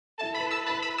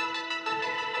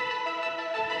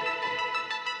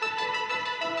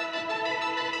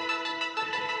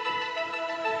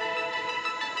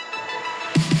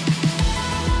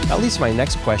leads to my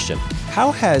next question.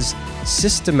 How has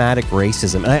systematic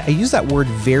racism, and I use that word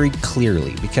very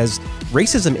clearly because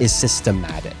racism is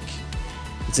systematic.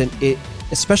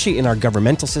 Especially in our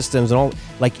governmental systems and all,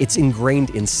 like it's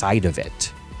ingrained inside of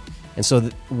it. And so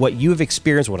what you've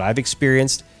experienced, what I've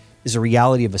experienced, is a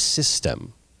reality of a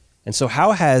system. And so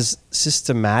how has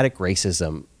systematic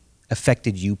racism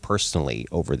affected you personally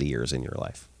over the years in your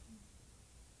life?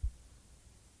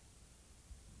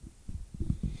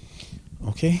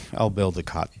 Okay, I'll build a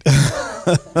cart.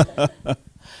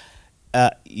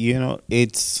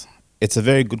 It's a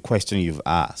very good question you've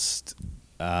asked.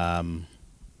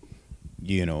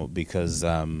 Because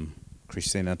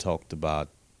Christina talked about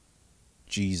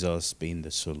Jesus being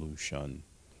the solution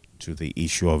to the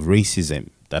issue of racism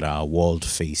that our world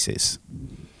faces.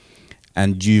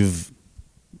 And you've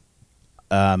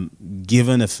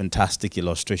given a fantastic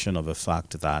illustration of the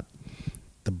fact that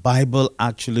the Bible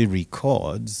actually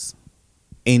records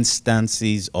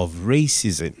instances of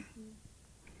racism.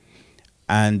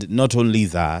 And not only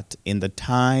that, in the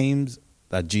times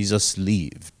that Jesus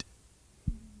lived,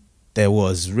 there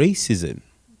was racism.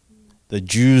 The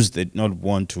Jews did not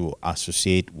want to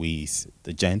associate with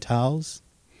the Gentiles.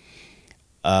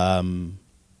 A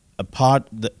part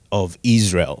of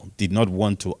Israel did not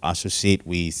want to associate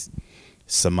with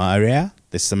Samaria.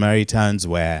 The Samaritans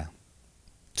were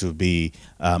to be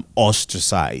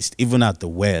ostracized. Even at the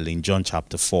well in John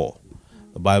chapter 4,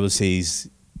 the Bible says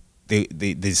the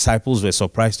disciples were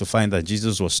surprised to find that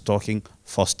Jesus was talking,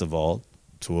 first of all,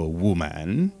 to a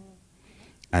woman,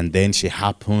 and then she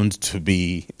happened to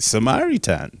be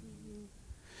Samaritan.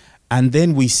 And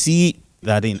then we see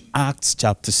that in Acts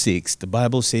chapter 6, the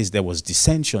Bible says there was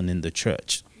dissension in the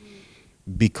church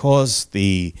because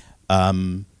that's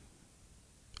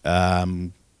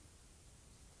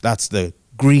the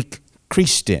Greek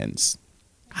Christians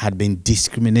had been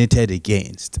discriminated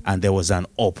against, and there was an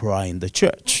uproar in the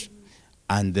church,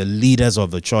 and the leaders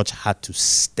of the church had to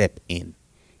step in.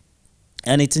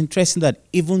 And it's interesting that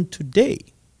even today,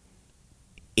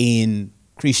 in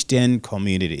Christian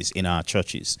communities, in our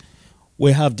churches,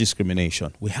 we have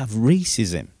discrimination, we have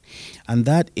racism. And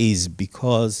that is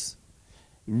because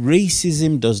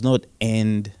racism does not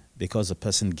end because a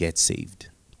person gets saved.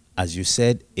 As you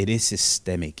said, it is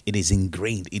systemic, it is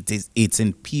ingrained, it's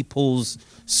in people's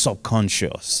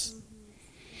subconscious.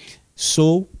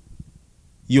 So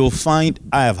you'll find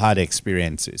I have had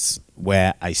experiences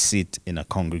where I sit in a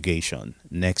congregation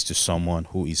next to someone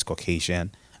who is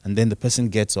Caucasian, and then the person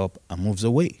gets up and moves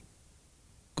away,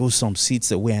 goes some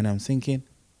seats away, and I'm thinking,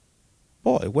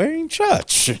 boy, we're in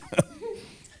church.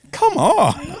 Come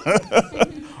on.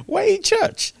 We're in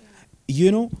church.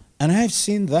 And I've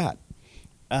seen that.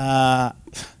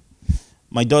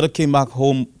 My daughter came back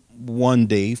home one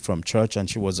day from church and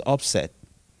she was upset.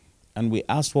 And we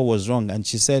asked what was wrong. And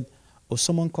she said, oh,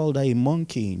 someone called her a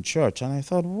monkey in church. And I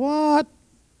thought, what?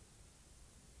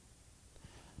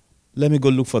 Let me go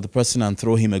look for the person and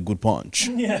throw him a good punch.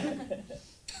 Yeah.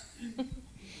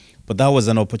 But that was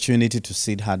an opportunity to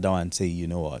sit her down and say, you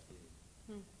know what?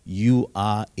 You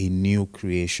are a new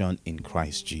creation in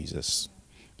Christ Jesus.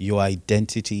 Your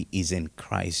identity is in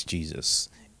Christ Jesus.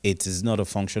 It is not a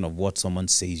function of what someone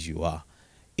says you are.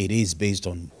 It is based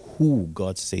on who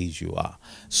God says you are.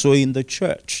 So in the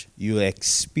church, you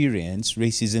experience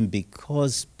racism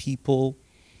because people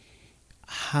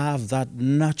have that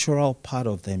natural part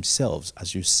of themselves.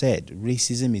 As you said,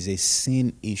 racism is a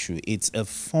sin issue. It's a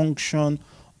function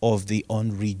of the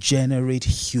unregenerate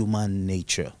human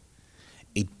nature.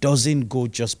 It doesn't go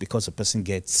just because a person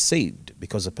gets saved,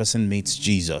 because a person meets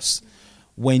Jesus.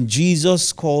 When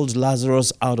Jesus called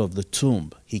Lazarus out of the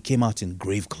tomb, he came out in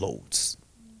grave clothes.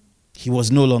 He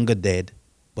was no longer dead,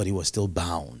 but he was still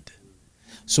bound.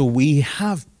 So we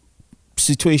have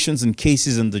situations and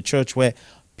cases in the church where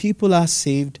people are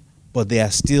saved, but they are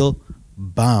still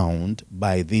bound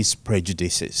by these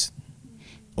prejudices.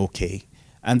 Okay?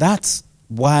 And that's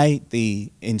why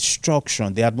the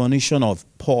instruction, the admonition of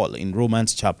Paul in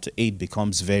Romans chapter 8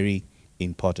 becomes very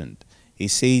important. He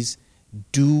says,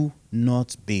 do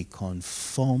not be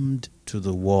conformed to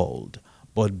the world,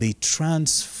 but be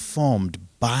transformed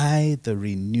by the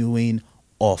renewing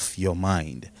of your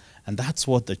mind. And that's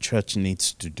what the church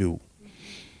needs to do.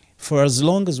 For as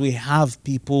long as we have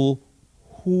people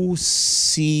who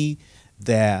see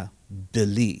their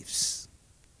beliefs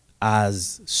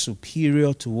as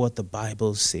superior to what the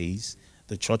Bible says,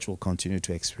 the church will continue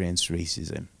to experience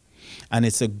racism. And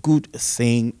it's a good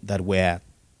thing that we're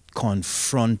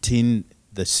confronting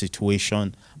the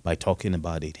situation by talking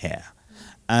about it here.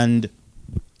 And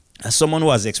as someone who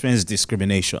has experienced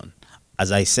discrimination,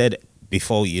 as I said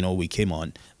before, we came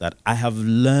on, that I have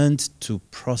learned to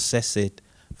process it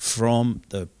from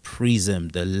the prism,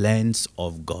 the lens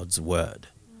of God's word.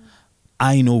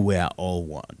 I know we are all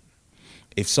one.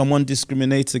 If someone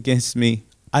discriminates against me,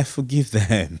 I forgive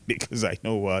them because I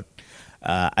know what?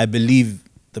 I believe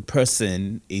the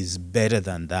person is better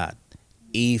than that.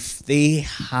 If they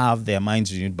have their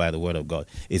minds renewed by the word of God,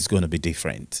 it's going to be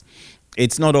different.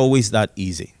 It's not always that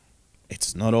easy.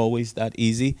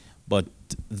 But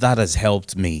that has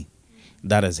helped me.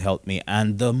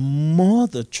 And the more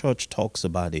the church talks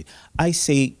about it, I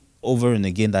say over and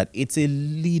again that it's a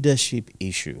leadership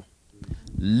issue.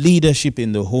 Leadership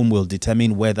in the home will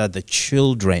determine whether the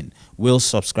children will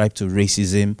subscribe to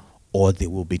racism or they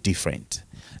will be different.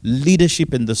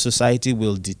 Leadership in the society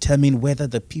will determine whether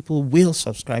the people will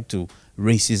subscribe to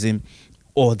racism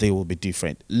or they will be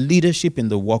different. Leadership in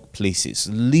the workplaces,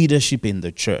 leadership in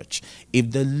the church.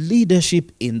 If the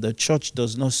leadership in the church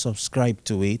does not subscribe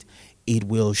to it, it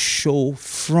will show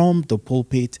from the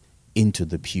pulpit into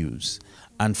the pews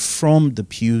and from the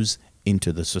pews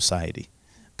into the society.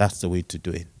 That's the way to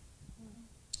do it.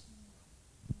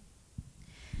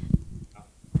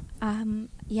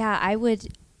 I would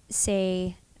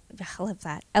say, I love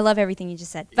that. I love everything you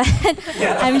just said, but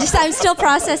I'm still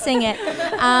processing it.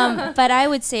 But I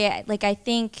would say, I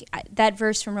think that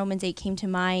verse from Romans 8 came to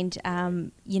mind,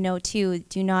 too,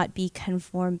 do not be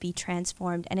conformed, be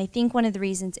transformed. And I think one of the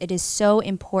reasons it is so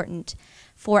important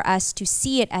for us to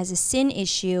see it as a sin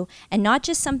issue and not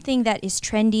just something that is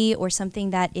trendy or something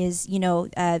that is,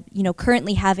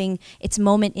 currently having its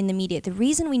moment in the media. The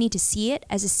reason we need to see it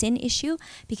as a sin issue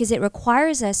because it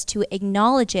requires us to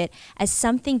acknowledge it as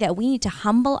something that we need to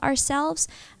humble ourselves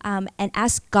and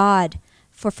ask God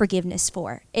for forgiveness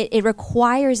for. It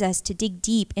requires us to dig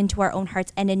deep into our own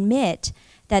hearts and admit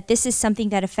that this is something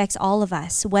that affects all of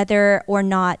us, whether or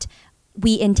not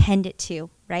we intend it to,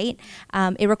 right?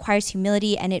 It requires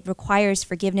humility and it requires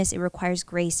forgiveness. It requires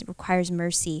grace. It requires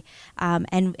mercy.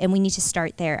 And we need to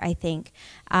start there, I think.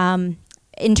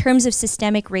 In terms of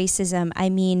systemic racism, I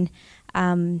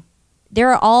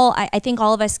think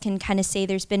all of us can kind of say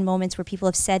there's been moments where people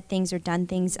have said things or done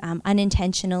things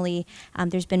unintentionally.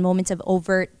 There's been moments of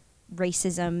overt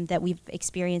racism that we've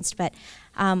experienced. But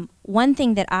one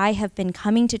thing that I have been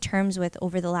coming to terms with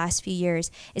over the last few years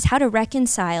is how to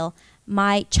reconcile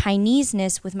my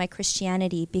Chineseness with my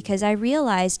Christianity, because I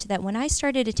realized that when I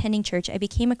started attending church, I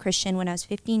became a Christian when I was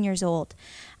 15 years old.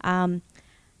 The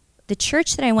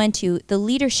church that I went to, the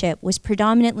leadership was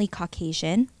predominantly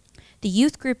Caucasian. The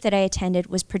youth group that I attended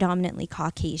was predominantly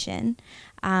Caucasian.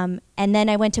 And then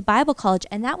I went to Bible college,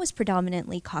 and that was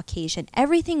predominantly Caucasian.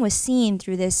 Everything was seen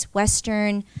through this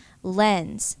Western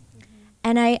lens.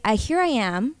 And I here I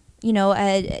am,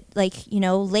 late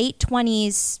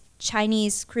 20s,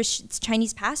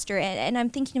 Chinese pastor, and I'm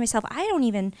thinking to myself,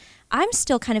 I'm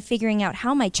still kind of figuring out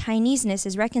how my Chineseness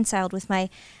is reconciled with my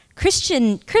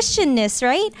Christianness,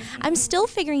 right? I'm still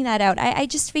figuring that out. I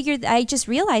just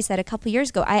realized that a couple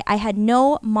years ago. I had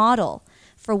no model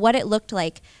for what it looked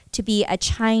like to be a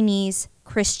Chinese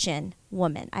Christian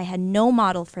woman. I had no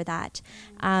model for that.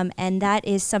 And that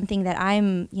is something that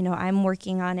I'm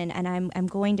working on and I'm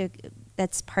going to,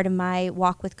 that's part of my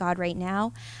walk with God right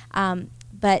now.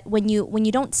 But when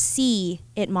you don't see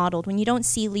it modeled, when you don't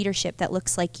see leadership that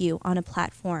looks like you on a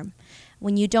platform,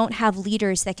 when you don't have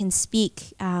leaders that can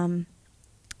speak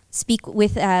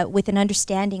with an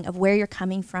understanding of where you're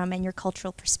coming from and your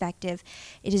cultural perspective,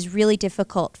 it is really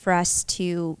difficult for us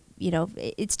to,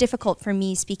 it's difficult for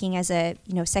me speaking as a,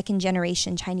 second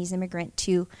generation Chinese immigrant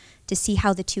to see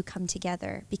how the two come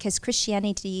together, because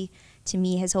Christianity to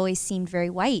me has always seemed very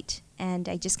white, and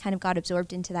I just kind of got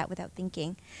absorbed into that without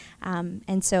thinking.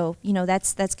 And so,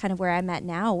 that's kind of where I'm at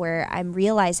now, where I'm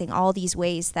realizing all these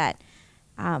ways that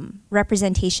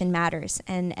representation matters,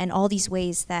 and all these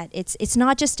ways that it's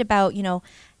not just about,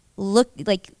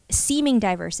 seeming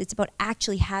diverse. It's about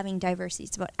actually having diversity.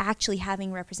 It's about actually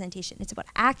having representation. It's about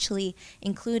actually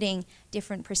including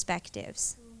different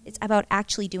perspectives. It's about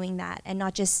actually doing that and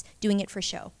not just doing it for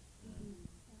show.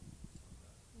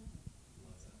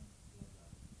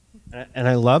 And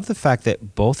I love the fact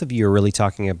that both of you are really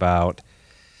talking about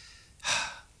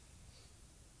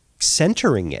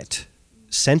centering it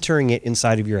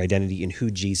inside of your identity and who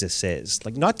Jesus is.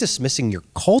 Like, not dismissing your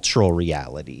cultural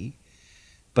reality,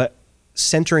 but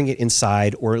centering it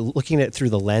inside or looking at it through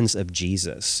the lens of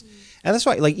Jesus. And that's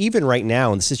why, even right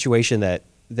now in the situation that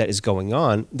is going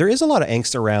on, there is a lot of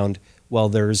angst around, well,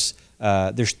 there's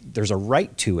a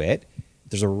right to it.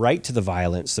 There's a right to the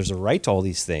violence. There's a right to all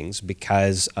these things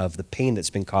because of the pain that's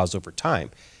been caused over time.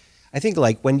 I think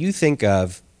when you think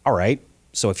of, all right,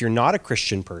 so if you're not a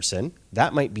Christian person,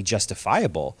 that might be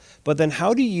justifiable. But then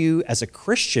how do you, as a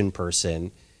Christian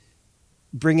person,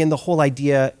 bring in the whole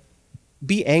idea,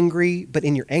 be angry, but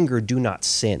in your anger, do not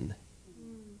sin?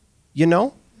 You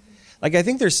know? Like, I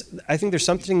think there's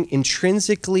something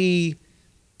intrinsically,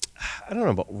 I don't know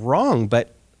about wrong,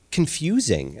 but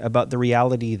confusing about the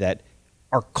reality that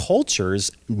our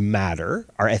cultures matter,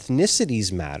 our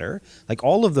ethnicities matter, like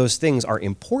all of those things are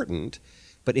important.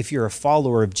 But if you're a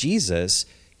follower of Jesus,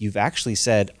 you've actually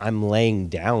said, I'm laying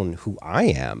down who I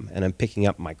am and I'm picking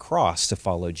up my cross to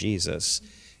follow Jesus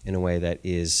in a way that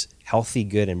is healthy,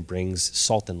 good, and brings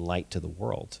salt and light to the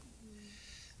world.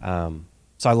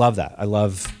 So I love that. I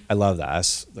love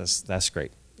that. That's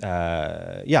great.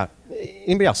 Yeah.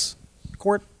 Anybody else?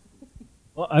 Court?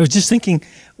 Well, I was just thinking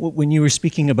when you were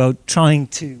speaking about trying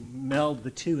to meld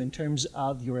the two in terms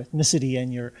of your ethnicity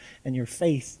and your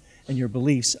faith and your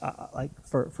beliefs. Like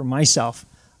for myself,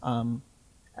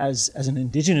 as an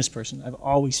Indigenous person, I've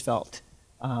always felt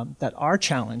that our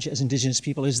challenge as Indigenous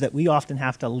people is that we often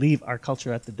have to leave our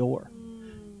culture at the door.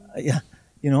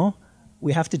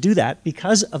 We have to do that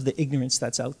because of the ignorance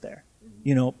that's out there.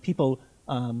 People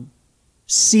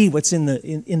see what's in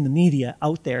the media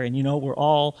out there, and we're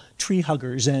all tree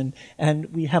huggers, and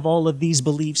we have all of these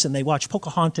beliefs, and they watch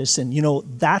Pocahontas, and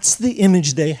that's the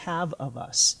image they have of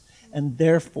us, and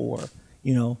therefore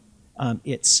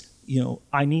it's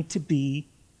I need to be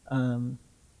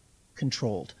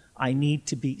controlled.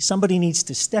 Somebody needs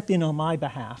to step in on my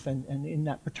behalf, and in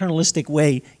that paternalistic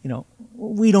way,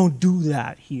 we don't do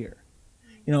that here,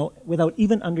 without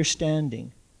even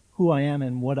understanding who I am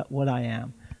and what I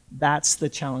am. That's the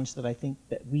challenge that I think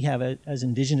that we have as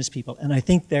Indigenous people. And I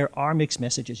think there are mixed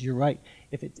messages. You're right.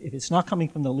 If it's not coming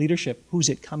from the leadership, who's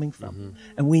it coming from?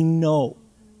 Mm-hmm. And we know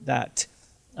that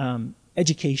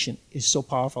education is so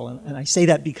powerful. And I say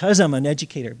that because I'm an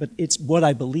educator, but it's what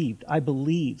I believed. I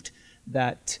believed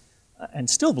that, and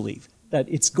still believe, that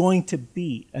it's going to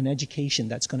be an education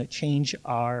that's going to change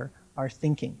our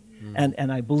thinking. Mm.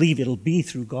 And I believe it'll be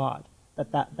through God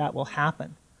that will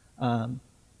happen.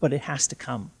 But it has to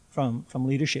come from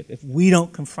leadership. If we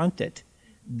don't confront it,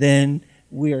 then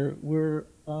we're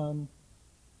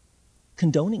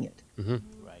condoning it. Mm-hmm.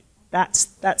 Right.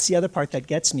 That's the other part that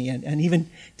gets me. And even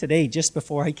today, just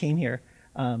before I came here,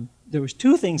 there was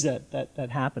two things that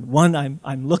happened. One,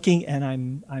 I'm looking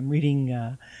and I'm reading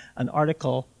an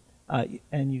article,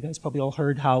 and you guys probably all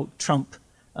heard how Trump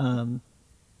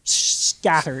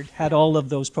had all of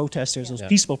those protesters, those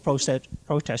peaceful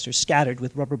protesters scattered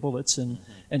with rubber bullets and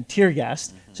tear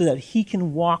gas, so that he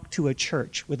can walk to a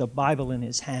church with a Bible in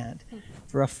his hand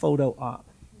for a photo op.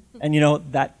 And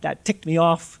that ticked me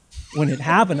off when it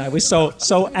happened. I was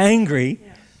so angry.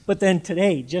 But then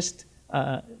today,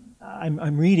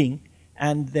 I'm reading,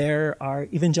 and there are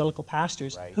evangelical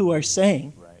pastors who are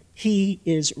saying he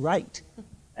is right.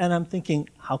 And I'm thinking,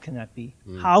 how can that be?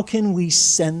 Mm. How can we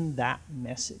send that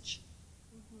message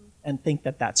and think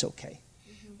that that's okay?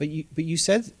 But you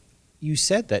said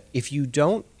that if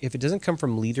it doesn't come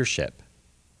from leadership,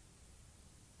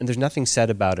 and there's nothing said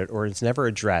about it, or it's never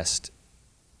addressed,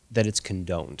 that it's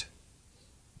condoned.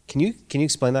 Can you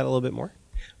explain that a little bit more?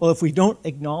 Well, if we don't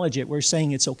acknowledge it, we're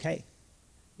saying it's okay.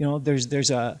 There's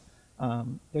a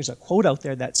quote out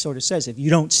there that sort of says, if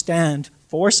you don't stand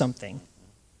for something,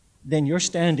 then you're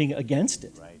standing against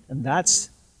it. Right. And that's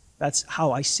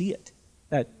how I see it.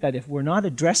 That if we're not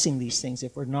addressing these things,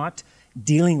 if we're not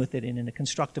dealing with it in a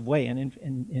constructive way, and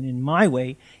in my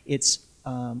way, it's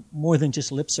more than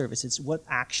just lip service. It's what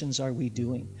actions are we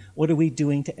doing? What are we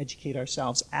doing to educate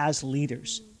ourselves as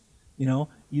leaders?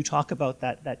 You talk about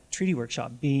that treaty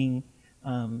workshop being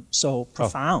so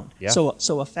profound,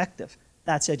 so effective.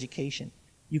 That's education.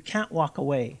 You can't walk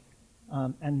away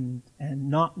and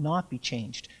not be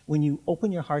changed when you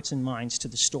open your hearts and minds to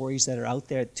the stories that are out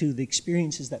there, to the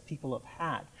experiences that people have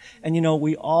had. And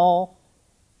we all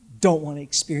don't want to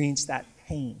experience that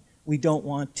pain. We don't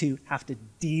want to have to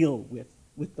deal with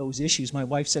those issues. My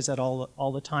wife says that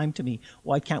all the time to me.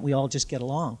 Why can't we all just get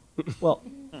along? Well,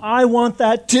 I want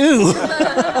that too.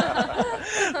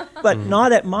 But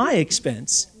not at my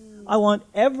expense. I want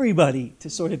everybody to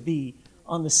sort of be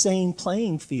on the same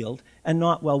playing field, and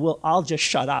not, I'll just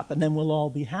shut up and then we'll all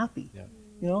be happy.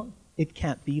 Yeah. It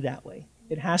can't be that way.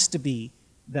 It has to be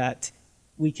that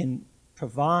we can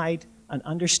provide an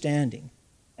understanding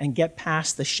and get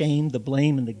past the shame, the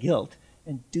blame, and the guilt,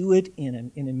 and do it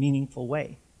in a meaningful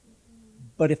way.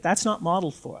 But if that's not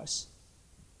modeled for us,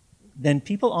 then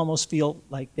people almost feel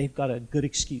like they've got a good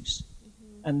excuse.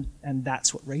 And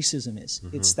that's what racism is.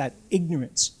 Mm-hmm. It's that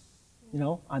ignorance.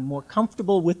 I'm more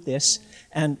comfortable with this,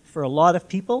 and for a lot of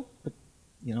people,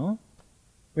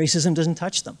 racism doesn't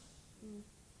touch them.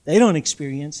 They don't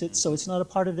experience it, so it's not a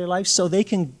part of their life, so they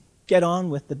can get on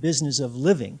with the business of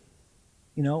living,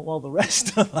 while the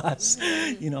rest of us,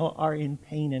 are in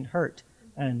pain and hurt.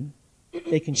 And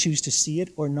they can choose to see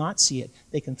it or not see it.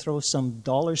 They can throw some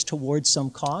dollars towards some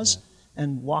cause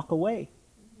and walk away,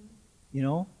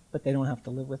 but they don't have to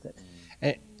live with it.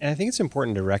 And I think it's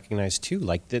important to recognize too,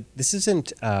 like that this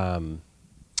isn't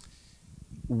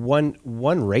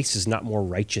one race is not more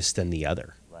righteous than the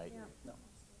other. Right. No.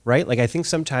 Right? Like I think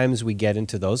sometimes we get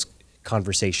into those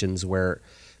conversations where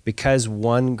because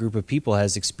one group of people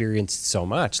has experienced so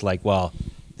much, like, well,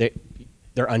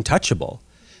 they're untouchable.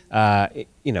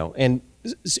 And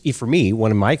for me,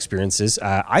 one of my experiences,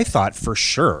 I thought for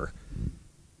sure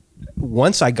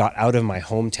once I got out of my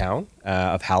hometown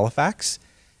of Halifax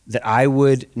that I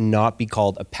would not be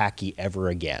called a Paki ever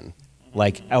again.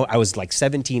 Like I was like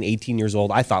 17, 18 years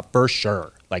old. I thought for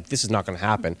sure, like this is not going to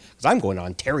happen because I'm going to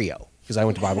Ontario because I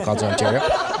went to Bible college in Ontario.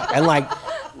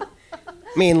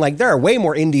 And there are way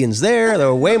more Indians there. There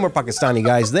are way more Pakistani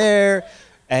guys there.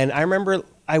 And I remember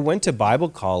I went to Bible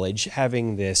college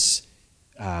having this,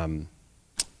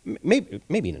 maybe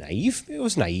naive. It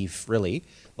was naive, really.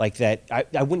 Like that,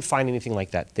 I wouldn't find anything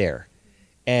like that there.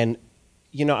 And,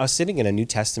 I was sitting in a New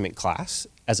Testament class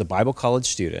as a Bible college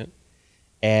student.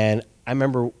 And I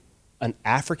remember an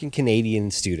African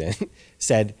Canadian student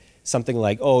said something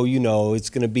like, oh, it's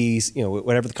going to be,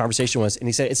 whatever the conversation was. And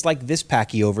he said, it's like this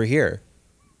Paki over here.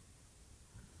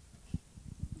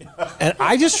 And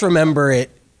I just remember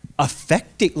it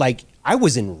affecting, like I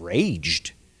was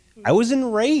enraged.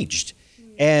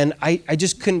 And I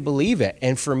just couldn't believe it.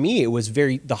 And for me, it was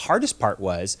the hardest part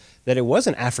was that it was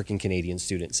an African Canadian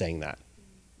student saying that.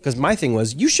 Because my thing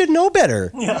was, you should know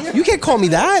better. You can't call me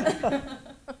that.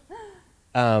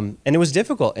 And it was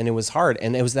difficult and it was hard.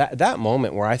 And it was that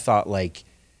moment where I thought like,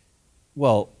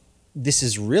 well, this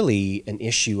is really an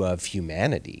issue of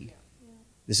humanity.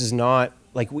 This is not,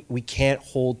 like we can't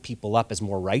hold people up as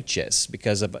more righteous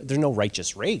because there's no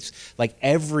righteous race. Like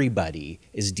everybody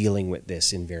is dealing with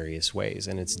this in various ways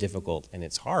and it's difficult and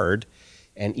it's hard.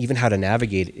 And even how to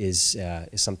navigate is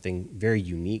something very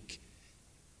unique.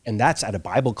 And that's at a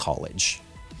Bible college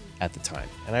at the time.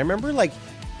 And I remember like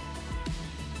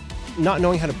not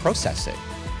knowing how to process it.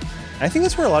 And I think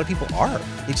that's where a lot of people are.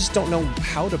 They just don't know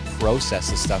how to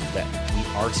process the stuff that we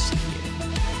are seeing.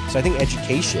 So I think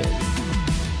education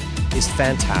is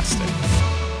fantastic.